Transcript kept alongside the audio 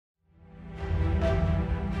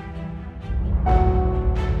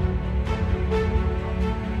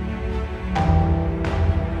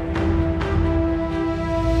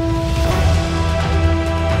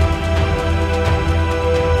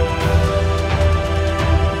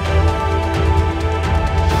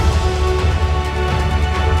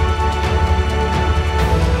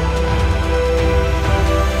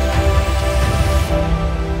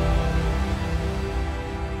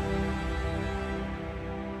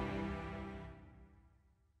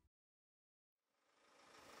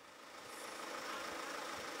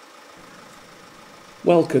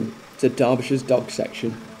Welcome to Derbyshire's dog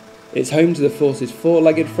section. It's home to the force's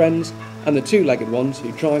four-legged friends and the two-legged ones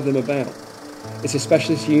who drive them about. It's a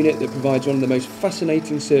specialist unit that provides one of the most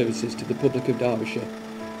fascinating services to the public of Derbyshire,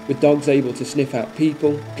 with dogs able to sniff out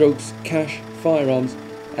people, drugs, cash, firearms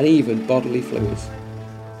and even bodily fluids.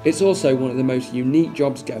 It's also one of the most unique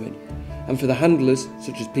jobs going, and for the handlers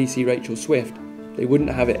such as PC Rachel Swift, they wouldn't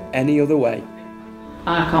have it any other way.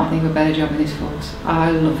 I can't think of a better job in this force. I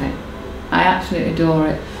love it. I absolutely adore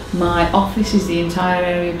it. My office is the entire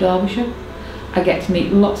area of Derbyshire. I get to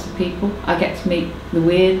meet lots of people. I get to meet the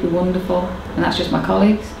weird, the wonderful, and that's just my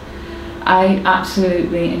colleagues. I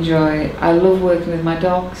absolutely enjoy it. I love working with my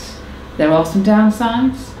dogs. There are some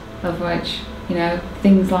downsides, of which,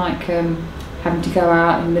 things like having to go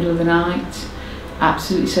out in the middle of the night,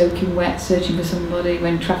 absolutely soaking wet, searching for somebody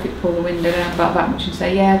when traffic pull the window down about that much and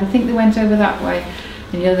say, yeah, I think they went over that way.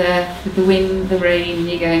 And you're there with the wind, the rain, and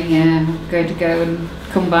you're going, yeah, I'm going to go and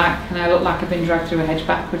come back, and I look like I've been dragged through a hedge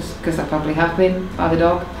backwards, because I probably have been, by the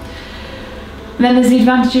dog. And then there's the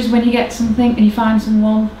advantages when you get something and you find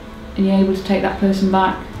someone and you're able to take that person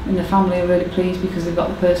back, and the family are really pleased because they've got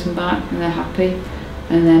the person back and they're happy.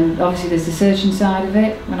 And then obviously there's the searching side of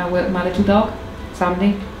it, when I work with my little dog,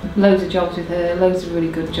 Sandi. Loads of jobs with her, loads of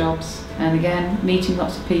really good jobs. And again, meeting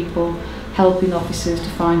lots of people, helping officers to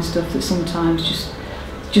find stuff that sometimes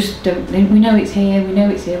just don't, we know it's here,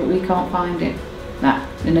 but we can't find it.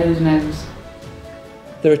 The nose knows.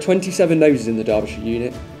 There are 27 noses in the Derbyshire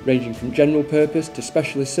unit, ranging from general purpose to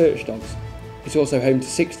specialist search dogs. It's also home to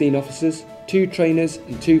 16 officers, 2 trainers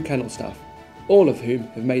and 2 kennel staff, all of whom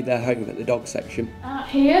have made their home at the dog section.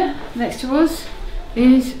 Here, next to us,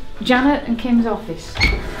 is Janet and Kim's office.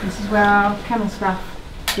 This is where our kennel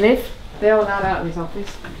staff live. They're all allowed out of this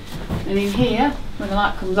office. And in here, when the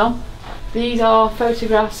light comes on, these are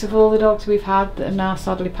photographs of all the dogs we've had that have now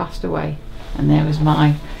sadly passed away. And there was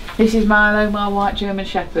this is Milo, my white German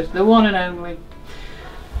Shepherd, the one and only.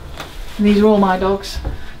 And these are all my dogs.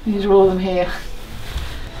 These are all of them here.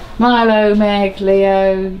 Milo, Meg,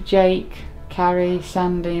 Leo, Jake, Carrie,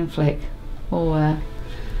 Sandi and Flick, all there.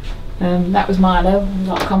 That was Milo,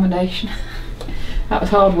 not a commendation. That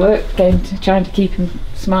was hard work, trying to keep him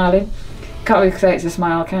smiling. Can't really say it's a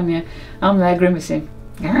smile, can you? I'm there grimacing.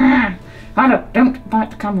 Don't bite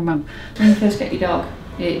the cameraman. When you first get your dog,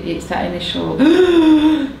 it's that initial,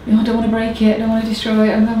 I don't want to break it, I don't want to destroy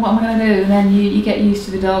it, and then what am I going to do? And then you get used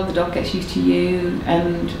to the dog gets used to you,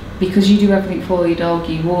 and because you do everything for your dog,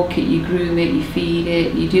 you walk it, you groom it, you feed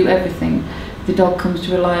it, you do everything, the dog comes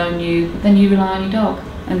to rely on you, but then you rely on your dog,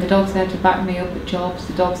 and the dog's there to back me up at jobs,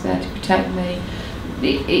 the dog's there to protect me.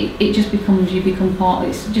 It just becomes, you become part,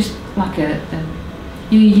 it's just like you're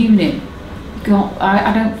a unit.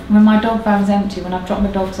 I don't, when my dog van's empty, when I've dropped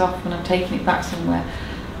my dogs off, when I've taken it back somewhere,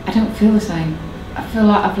 I don't feel the same. I feel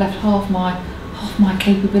like I've left half my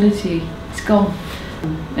capability. It's gone,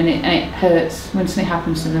 and it hurts when something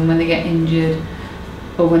happens to them, when they get injured,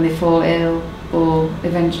 or when they fall ill, or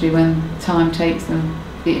eventually when time takes them.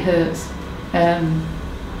 It hurts. A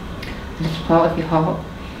little part of your heart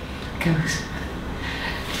goes.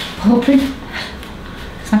 Hoping.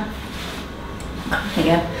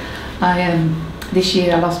 Again. This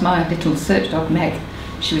year I lost my little search dog Meg.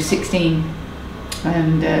 She was 16,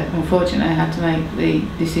 and unfortunately I had to make the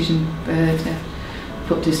decision for her to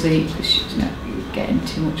put to sleep because she was getting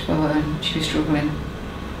too much for her and she was struggling,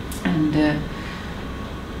 and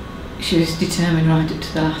she was determined right up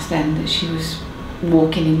to the last end that she was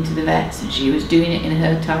walking into the vets, and she was doing it in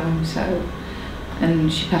her time. So,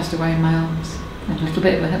 and she passed away in my arms, and a little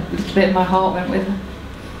bit of my heart went with her.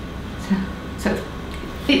 So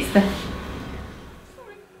it's there.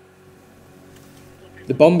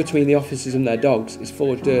 The bond between the officers and their dogs is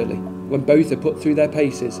forged early, when both are put through their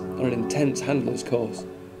paces on an intense handler's course.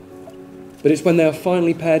 But it's when they are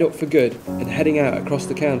finally paired up for good and heading out across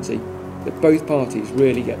the county that both parties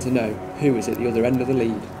really get to know who is at the other end of the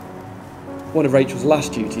lead. One of Rachel's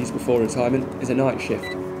last duties before retirement is a night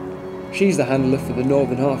shift. She's the handler for the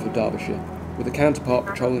northern half of Derbyshire, with a counterpart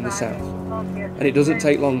patrolling the south, and it doesn't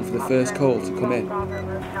take long for the first call to come in.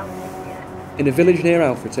 In a village near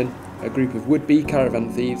Alfreton, a group of would-be caravan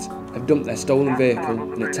thieves have dumped their stolen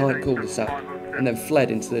vehicle in a tight cul-de-sac and then fled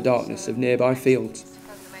into the darkness of nearby fields.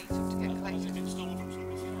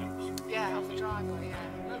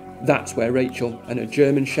 That's where Rachel and her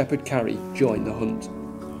German Shepherd Carrie join the hunt.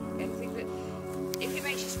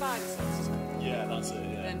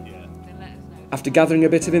 After gathering a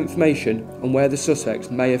bit of information on where the suspects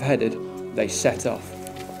may have headed, they set off.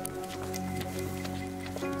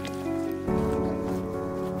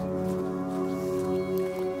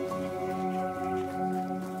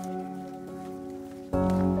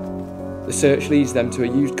 The search leads them to a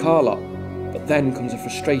used car lot, but then comes a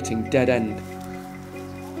frustrating dead end.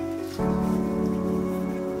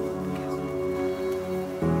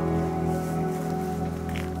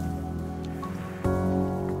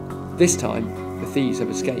 This time, the thieves have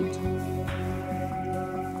escaped.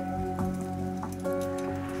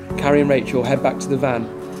 Carrie and Rachel head back to the van,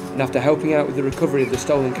 and after helping out with the recovery of the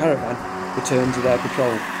stolen caravan, return to their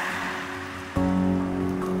patrol.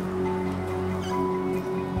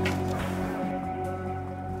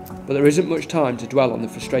 But there isn't much time to dwell on the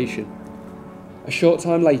frustration. A short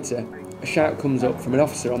time later, a shout comes up from an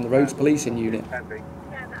officer on the roads policing unit.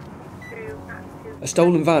 A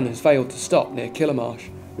stolen van has failed to stop near Killermarsh,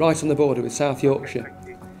 right on the border with South Yorkshire.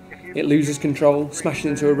 It loses control,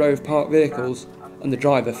 smashing into a row of parked vehicles, and the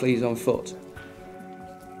driver flees on foot.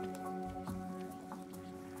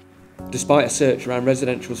 Despite a search around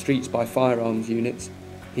residential streets by firearms units,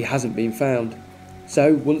 he hasn't been found.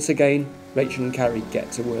 So, once again, Rachel and Carrie get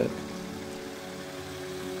to work.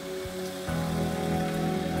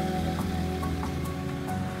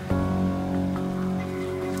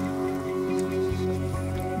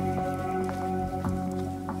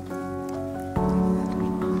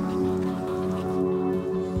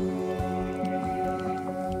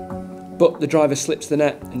 But the driver slips the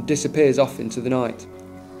net and disappears off into the night.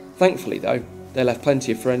 Thankfully though, they left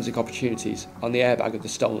plenty of forensic opportunities on the airbag of the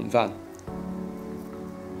stolen van.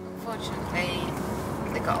 Unfortunately,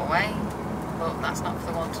 they got away, but that's not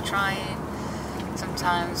for the one to try it.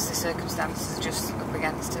 Sometimes the circumstances are just up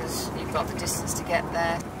against us. You've got the distance to get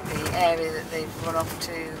there. The area that they've run off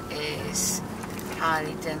to is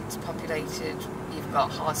highly dense populated. You've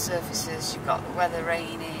got hard surfaces, you've got the weather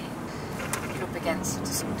raining. You're up against it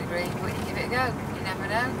to some degree, but you give it a go. You never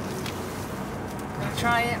know. Gonna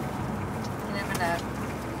try it. You never know.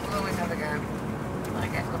 We'll always have a go.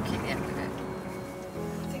 Might get lucky at the end of it.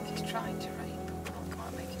 I think he's trying to rape, but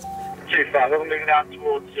can't make his move. 2-5, we're moving out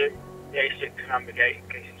towards the A6 Amber Gate in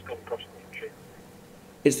case it's gone across the country.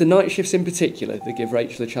 It's the night shifts in particular that give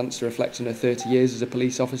Rachel a chance to reflect on her 30 years as a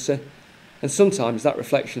police officer, and sometimes that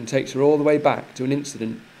reflection takes her all the way back to an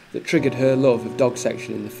incident that triggered her love of dog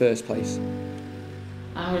section in the first place.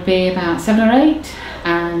 I would be about 7 or 8,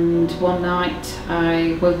 and one night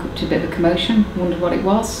I woke up to a bit of a commotion, wondered what it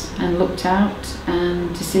was, and looked out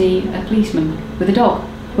and to see a policeman with a dog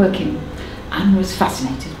working, and was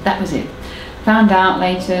fascinated. That was it. Found out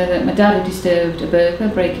later that my dad had disturbed a burglar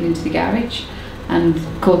breaking into the garage and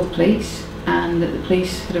called the police, and that the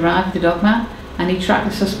police had arrived with the dog man, and he tracked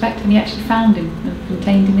the suspect and he actually found him and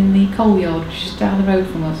contained him in the coal yard, which is down the road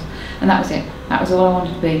from us. And that was it. That was all I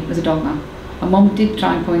wanted to be, was a dog man. My mum did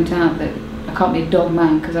try and point out that I can't be a dog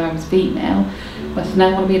man because I was female, but I said, no,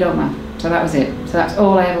 I want to be a dog man. So that was it. So that's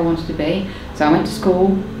all I ever wanted to be. So I went to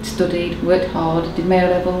school, studied, worked hard, did my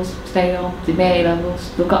O-levels, stayed on, did my A-levels,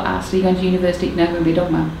 still got asked, are you going to university? No, I'm going to be a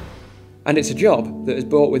dog man. And it's a job that has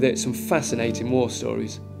brought with it some fascinating war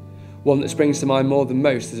stories. One that springs to mind more than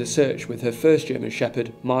most is a search with her first German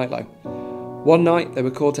Shepherd, Milo. One night they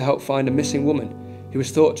were called to help find a missing woman who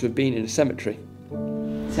was thought to have been in a cemetery.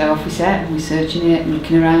 So off we set, and we're searching it and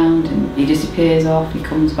looking around, and he disappears off, he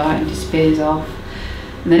comes back and disappears off.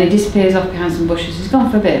 And then he disappears off behind some bushes. He's gone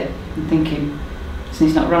for a bit. I'm thinking, so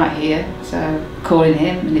he's not right here, so calling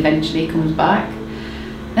him, and eventually he comes back.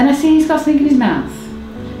 Then I see he's got something in his mouth.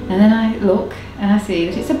 And then I look and I see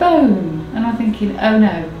that it's a bone. And I'm thinking, oh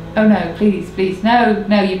no, please, please, no,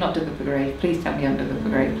 you've not dug up a grave. Please tell me you haven't dug up a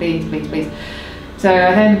grave, please, please, please. So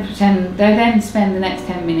I then spend the next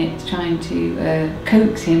 10 minutes trying to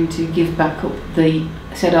coax him to give back up the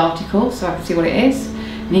said article so I can see what it is.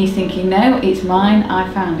 And he's thinking, no, it's mine,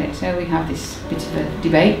 I found it. So we have this bit of a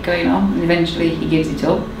debate going on, and eventually he gives it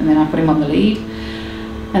up, and then I put him on the lead.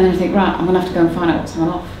 And then I think, right, I'm going to have to go and find out what's gone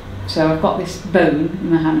off. So I've got this bone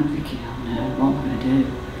in my hand, and I'm thinking, oh no, what am I going to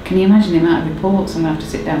do? Can you imagine the amount of reports I'm going to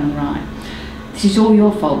have to sit down and write? This is all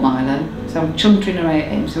your fault, Milo. So I'm chuntering away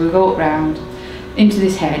at him. So we go up round into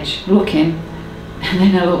this hedge, looking, and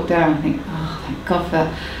then I look down and think, oh, thank God for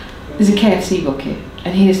that. There's a KFC bucket,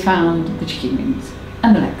 and he has found the chicken wings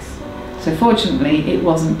and the legs. So fortunately, it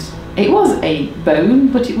was a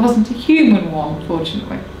bone, but it wasn't a human one,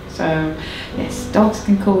 fortunately. So yes, dogs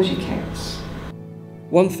can cause you chaos.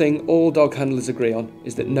 One thing all dog handlers agree on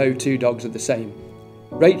is that no two dogs are the same.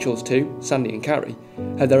 Rachel's two, Sandi and Carrie,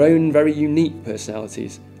 have their own very unique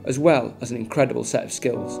personalities, as well as an incredible set of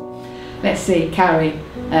skills. Let's see, Carrie,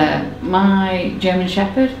 my German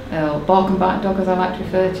Shepherd, or bark and bite dog as I like to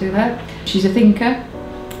refer to her. She's a thinker.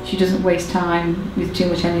 She doesn't waste time with too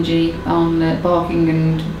much energy on barking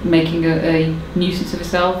and making a nuisance of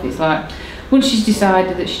herself. It's like, once she's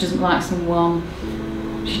decided that she doesn't like someone,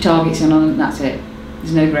 She targets in on and that's it.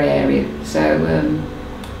 There's no grey area. So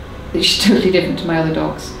she's totally different to my other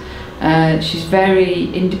dogs. She's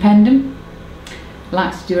very independent,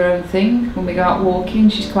 likes to do her own thing. When we go out walking,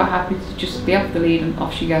 she's quite happy to just be off the lead and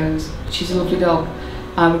off she goes. She's a lovely dog.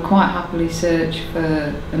 I would quite happily search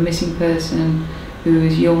for a missing person who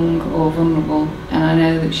is young or vulnerable, and I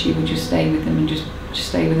know that she would just stay with them and just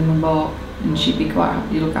stay with them and bark, and she'd be quite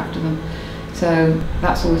happy to look after them. So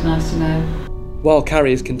that's always nice to know. While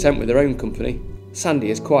Carrie is content with her own company,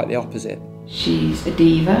 Sandi is quite the opposite. She's a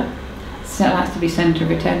diva, so likes to be centre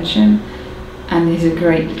of attention, and is a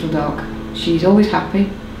great little dog. She's always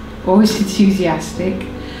happy, always enthusiastic,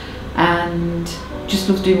 and just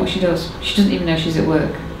loves doing what she does. She doesn't even know she's at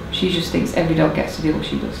work. She just thinks every dog gets to do what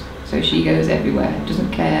she does. So she goes everywhere,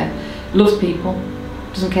 doesn't care, loves people,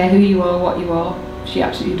 doesn't care who you are, what you are. She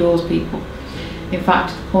absolutely adores people. In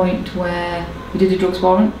fact, to the point where we did a drugs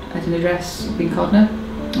warrant at an address up in Codner,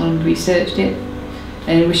 and we searched it,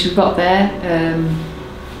 and when she got there,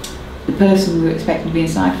 the person we were expecting to be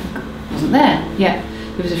inside wasn't there yet.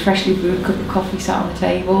 There was a freshly brewed cup of coffee sat on the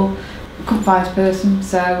table. We couldn't find this person,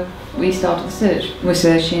 so we started the search. We're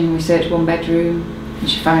searching, we searched one bedroom, and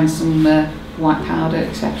she found some white powder,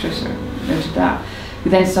 etc. So noted that.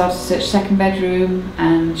 We then started to search the second bedroom,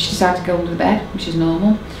 and she decided to go under the bed, which is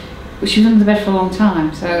normal. But she was under the bed for a long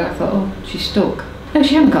time, so I thought, oh, she's stuck. No,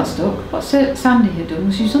 she hadn't got stuck. What Sandi had done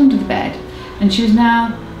was she was under the bed, and she was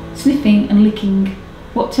now sniffing and licking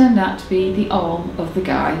what turned out to be the arm of the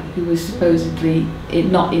guy who was supposedly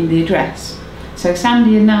not in the address. So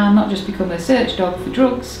Sandi had now not just become a search dog for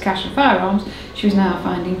drugs, cash and firearms, she was now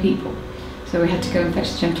finding people. So we had to go and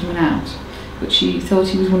fetch the gentleman out. But she thought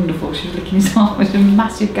he was wonderful. She was licking his arm. It was a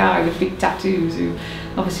massive guy with big tattoos who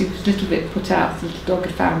obviously was a little bit put out. The little dog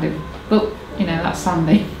had found him. But, you know, that's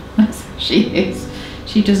Sandi. That's how she is.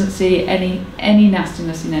 She doesn't see any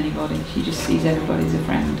nastiness in anybody. She just sees everybody as a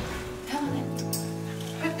friend. Come on then.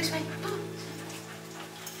 Move this way.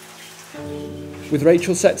 With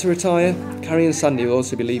Rachel set to retire, Carrie and Sandi will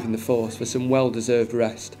also be leaving the force for some well-deserved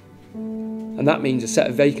rest. And that means a set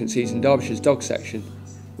of vacancies in Derbyshire's dog section,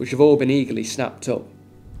 which have all been eagerly snapped up.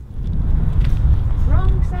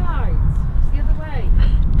 Wrong side. It's the other way.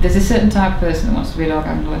 There's a certain type of person that wants to be a dog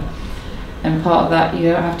handler. And part of that, you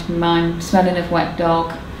don't have to mind smelling of wet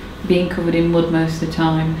dog, being covered in mud most of the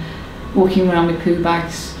time, walking around with poo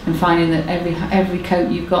bags and finding that every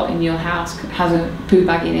coat you've got in your house has a poo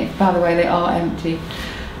bag in it. By the way, they are empty.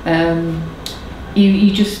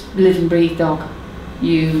 You just live and breathe dog.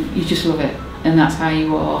 You just love it, and that's how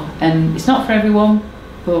you are. And it's not for everyone,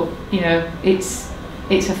 but you know, it's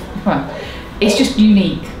just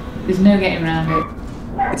unique. There's no getting around it.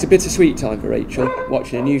 It's a bittersweet time for Rachel,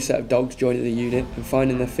 watching a new set of dogs joining the unit and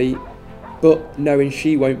finding their feet, but knowing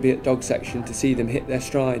she won't be at dog section to see them hit their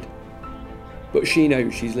stride. But she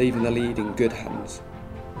knows she's leaving the lead in good hands.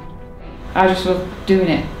 I just love doing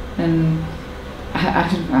it, and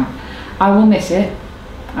I will miss it.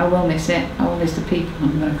 I will miss it. I will miss the people.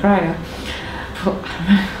 I'm going to cry now. But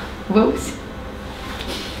what was it?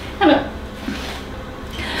 Hello.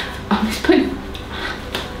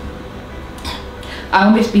 I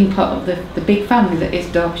miss being part of the big family that is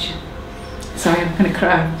Derbyshire. Sorry, I'm going to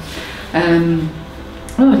cry.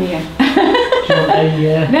 Oh dear.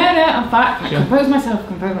 No, I'm fine. I compose myself.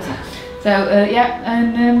 So yeah,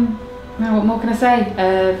 and what more can I say?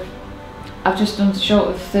 I've just done short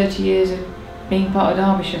of 30 years of being part of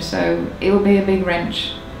Derbyshire, so it will be a big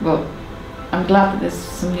wrench. But I'm glad that there's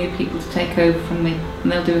some new people to take over from me, and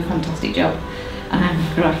they'll do a fantastic job. And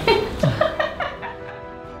I'm going to cry.